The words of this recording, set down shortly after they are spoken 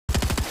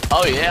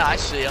Oh yeah, I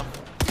see him.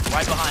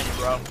 Right behind you,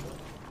 bro.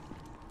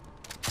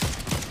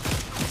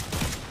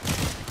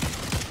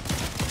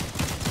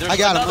 There's I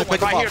got him. another one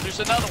Pick him right up. here. There's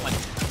another one.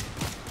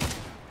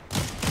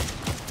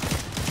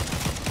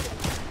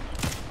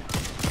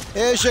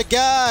 Here's your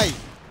guy.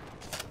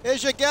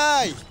 Here's your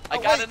guy. I Oh,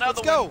 got wait, another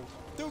let's go. one.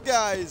 Two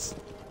guys.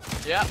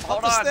 Yeah,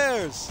 hold Up the on.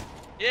 stairs.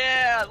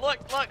 Yeah, look,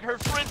 her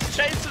friend's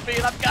chasing me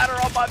and I've got her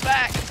on my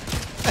back.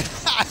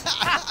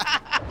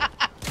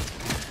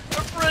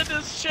 Her friend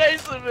is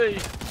chasing me.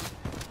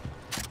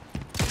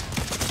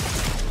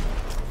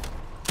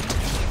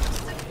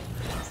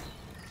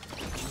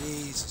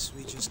 Jesus,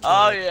 we just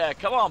Oh killed yeah,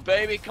 come on,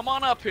 baby. Come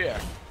on up here.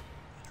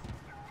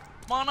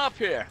 Come on up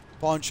here.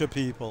 bunch of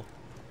people.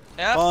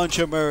 Yeah? Bunch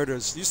of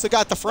murders. You still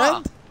got the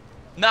friend?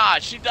 Nah,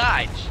 she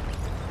died.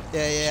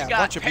 Yeah. A got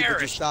bunch of people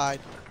perished. just died.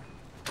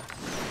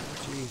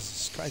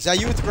 Jesus Christ. Is that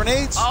you with the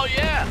grenades? Oh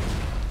yeah.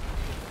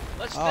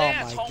 Let's Oh,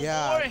 dance, my homeboy.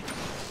 God.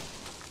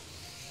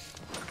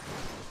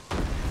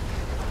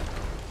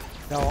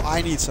 No,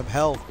 I need some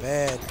help,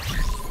 bad.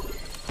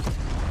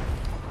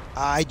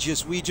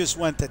 We just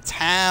went to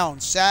town.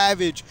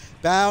 Savage,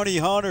 bounty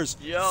hunters,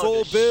 Yo,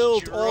 full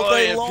build all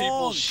day destroying long.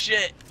 people's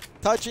shit.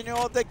 Touching you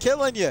all day,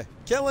 killing you.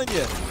 Reaching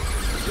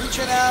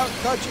out,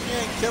 touching you,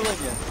 and killing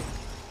you.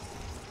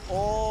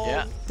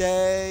 All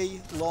day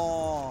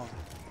long.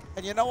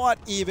 And you know what?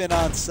 Even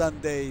on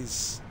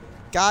Sundays.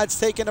 God's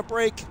taking a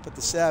break, but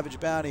the savage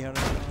bounty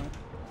hunter.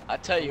 I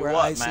tell you We're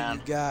what, icing man.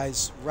 you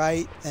guys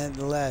right and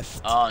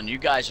left. Oh, and you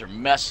guys are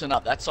messing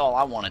up. That's all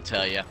I want to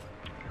tell you.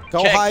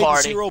 Go Keg hide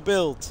party. zero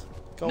build.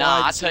 Go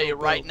Nah, hide I tell you zero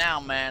right build. now,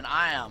 man,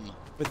 I am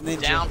With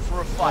Ninja. down for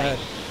a Go fight. ahead.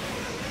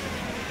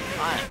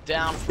 I am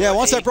down for Yeah,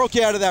 once a I broke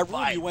you out of that room,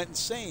 fight. you went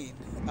insane.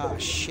 Ah,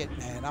 shit,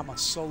 man. I'm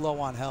so low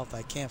on health,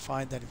 I can't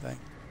find anything.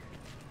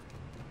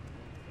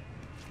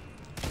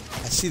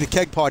 I see the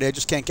keg party, I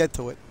just can't get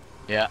to it.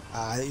 Yeah.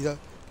 You know,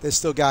 there's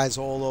still guys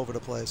all over the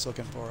place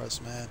looking for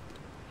us, man.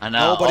 I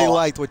know. Nobody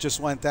liked what just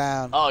went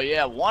down. Oh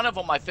yeah, one of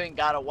them I think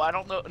got away. I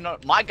don't know. No,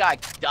 my guy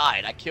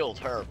died. I killed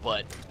her,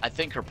 but I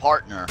think her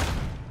partner.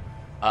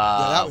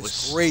 Yeah, that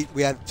was great.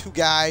 We had two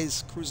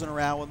guys cruising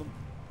around with them.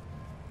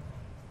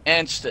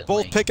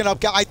 Instantly. Both picking up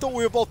guys. I thought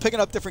we were both picking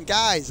up different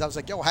guys. I was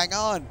like, yo, hang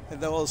on.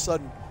 And then all of a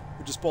sudden,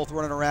 we're just both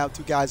running around,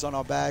 two guys on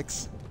our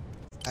backs.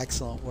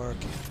 Excellent work.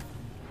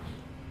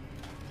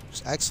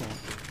 Just excellent.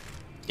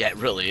 Yeah, it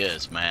really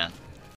is, man.